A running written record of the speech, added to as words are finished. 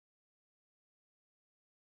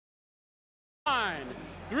9,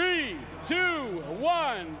 3, 2,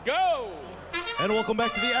 1, go! And welcome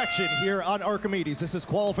back to the action here on Archimedes. This is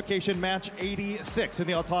qualification match 86 in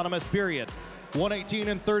the autonomous period. 118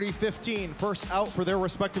 and 3015 first out for their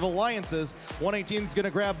respective alliances. 118 is going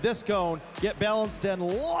to grab this cone, get balanced, and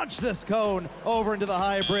launch this cone over into the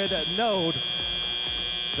hybrid node.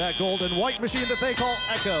 That gold and white machine that they call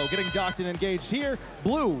Echo getting docked and engaged here.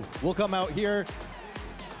 Blue will come out here.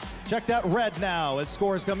 Check that red now as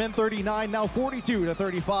scores come in. 39, now 42 to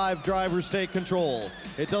 35. Drivers take control.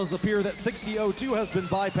 It does appear that 60-02 has been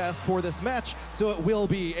bypassed for this match, so it will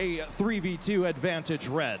be a 3v2 advantage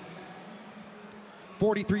red.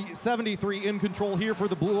 43-73 in control here for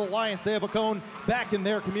the Blue Alliance. They have a cone back in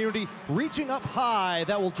their community, reaching up high.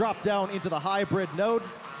 That will drop down into the hybrid node.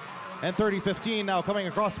 And 30-15 now coming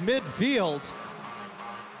across midfield.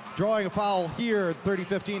 Drawing a foul here.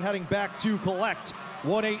 30-15 heading back to collect.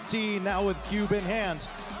 118 now with cube in hand.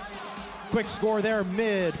 Quick score there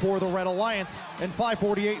mid for the Red Alliance. And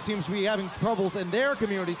 548 seems to be having troubles in their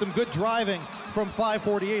community. Some good driving from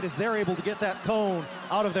 548 as they're able to get that cone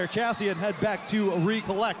out of their chassis and head back to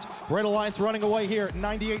recollect. Red Alliance running away here,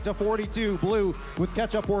 98 to 42. Blue with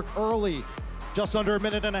catch-up work early. Just under a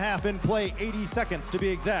minute and a half in play, 80 seconds to be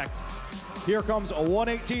exact. Here comes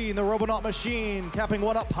 118, the Robonaut machine, capping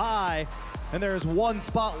one up high. And there's one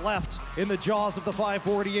spot left in the jaws of the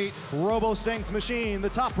 548 Robo-Stanks machine. The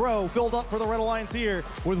top row filled up for the Red Alliance here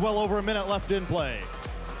with well over a minute left in play.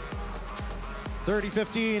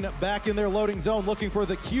 30-15 back in their loading zone looking for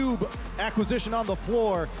the cube acquisition on the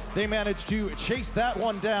floor. They managed to chase that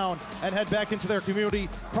one down and head back into their community,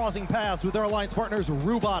 crossing paths with their alliance partners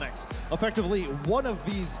Robotics. Effectively, one of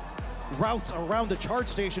these routes around the charge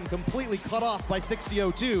station completely cut off by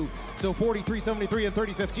 60-02. So 43-73 and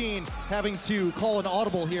 30-15 having to call an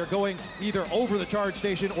audible here, going either over the charge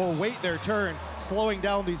station or wait their turn, slowing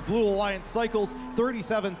down these Blue Alliance cycles.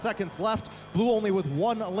 37 seconds left. Blue only with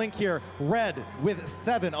one link here. Red with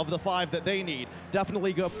 7 of the 5 that they need.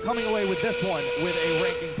 Definitely coming away with this one with a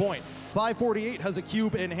ranking point. 548 has a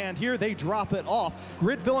cube in hand here. They drop it off.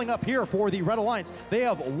 Grid filling up here for the Red Alliance. They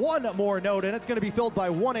have one more node, and it's going to be filled by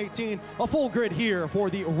 118. A full grid here for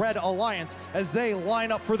the Red Alliance as they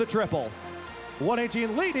line up for the triple.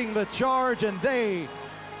 118 leading the charge, and they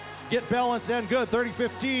get balanced and good.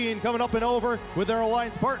 30-15 coming up and over with their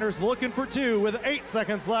alliance partners looking for 2 with 8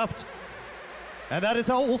 seconds left. And that is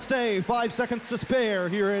how it will stay. 5 seconds to spare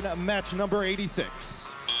here in match number 86.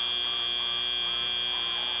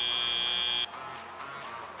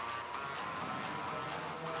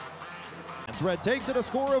 Red takes it a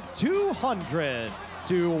score of 200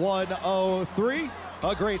 to 103.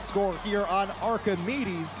 A great score here on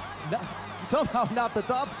Archimedes. Somehow not the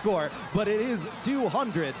top score, but it is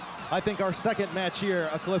 200. I think our second match here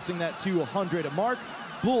eclipsing that 200 mark.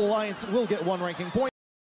 Blue Alliance will get one ranking point.